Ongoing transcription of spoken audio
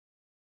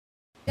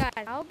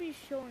guys, I'll be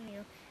showing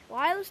you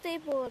why the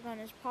stapler gun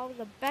is probably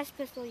the best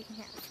pistol you can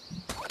have.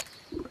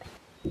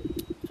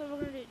 So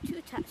we're going to do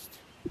 2 tests.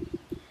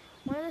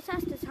 One of the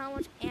tests is how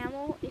much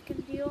ammo it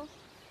can deal,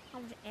 how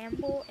much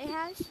ammo it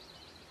has,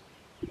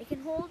 it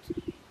can hold,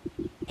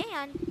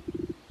 and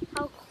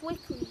how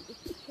quickly it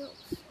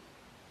kills.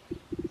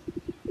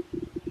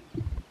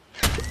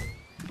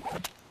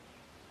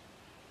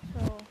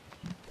 So,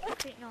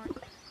 actually, no, I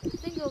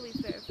think it'll be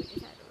fair if we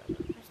just had a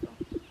regular pistol.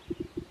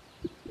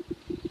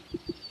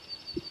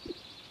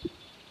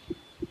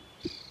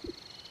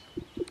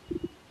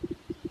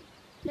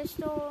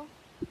 Pistol.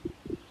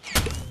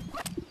 Okay.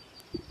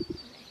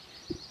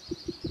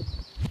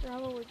 So how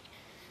about we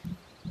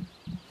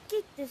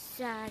get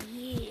this out of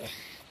here?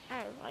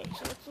 Alright,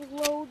 so let's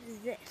load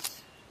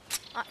this.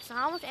 Alright, so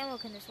how much ammo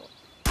can this hold?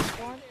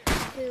 1,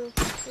 2,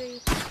 3,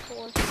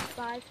 4,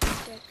 5,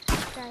 6,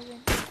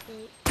 7,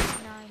 8,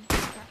 9,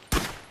 10,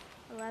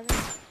 11,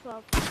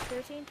 12,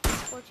 13,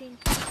 14,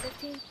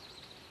 15,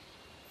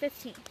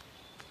 15.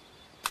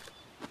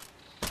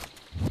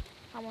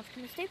 How much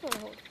can the stapler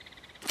hold?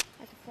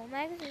 That's a full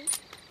magazine.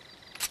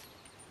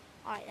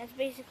 Alright, that's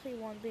basically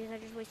 1 because I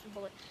just wasted a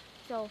bullet.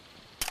 So,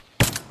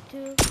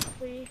 2,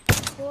 3,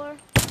 4,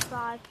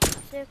 5,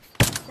 6,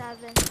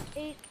 7,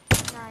 8,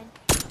 9,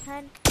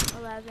 10,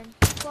 11,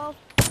 12,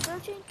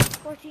 13,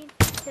 14,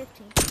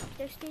 15,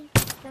 16,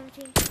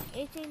 17,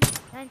 18,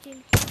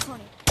 19,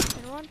 20,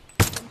 21,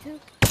 22,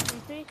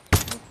 23,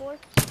 24,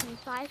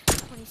 25,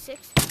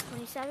 26,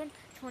 27,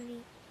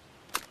 27.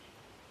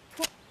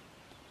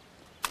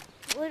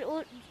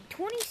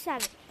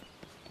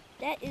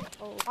 That is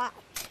a lot.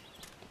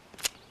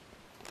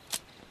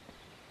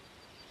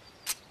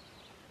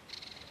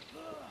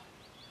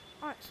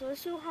 Alright, so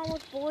let's see how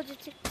much bullets it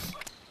takes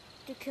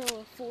to kill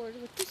a Ford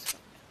with this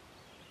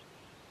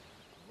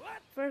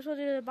gun. First we'll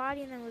do the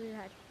body and then we'll do the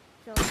head.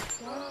 So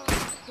 1,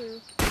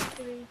 2,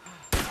 3,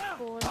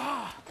 4,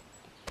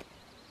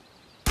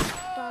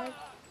 5,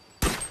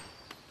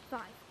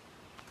 5.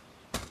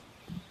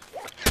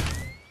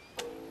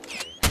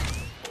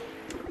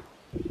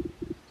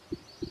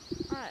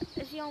 Alright,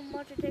 let's see how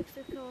much it takes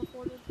to kill a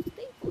Ford with the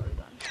stapler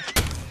gun.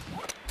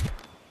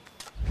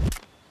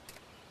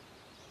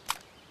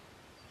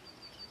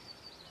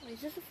 Wait,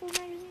 is this a full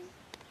magazine?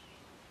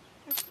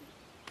 Let's see.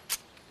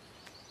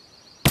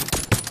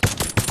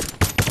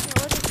 No,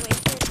 we'll just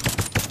waste it.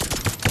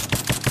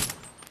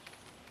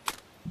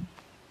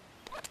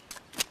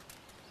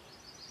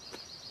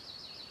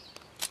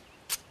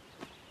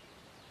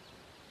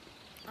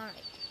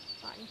 Alright,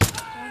 body.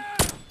 1,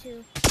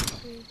 2,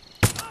 3,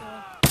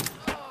 4.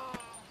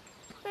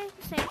 Okay,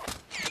 the same.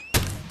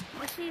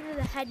 Let's see to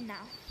the head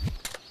now.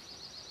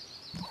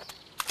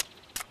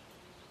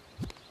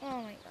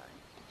 Oh my god.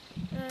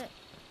 I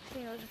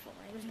think it was a full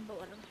magazine, but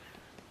whatever.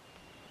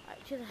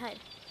 Alright, to the head.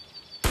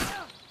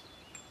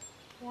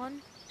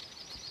 1,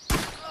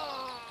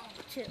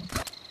 2.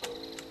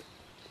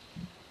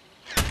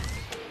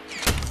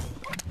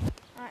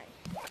 Alright.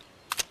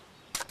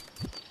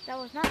 That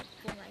was not a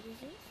full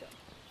magazine, so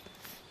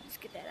let's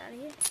get that out of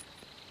here.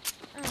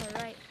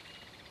 Alright.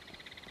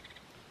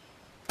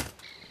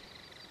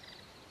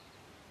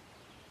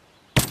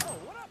 Oh,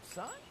 what up,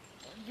 son?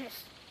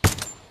 Yes.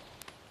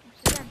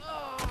 Once again.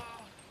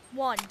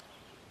 1.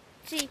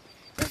 See,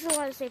 this is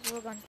why the stapler guns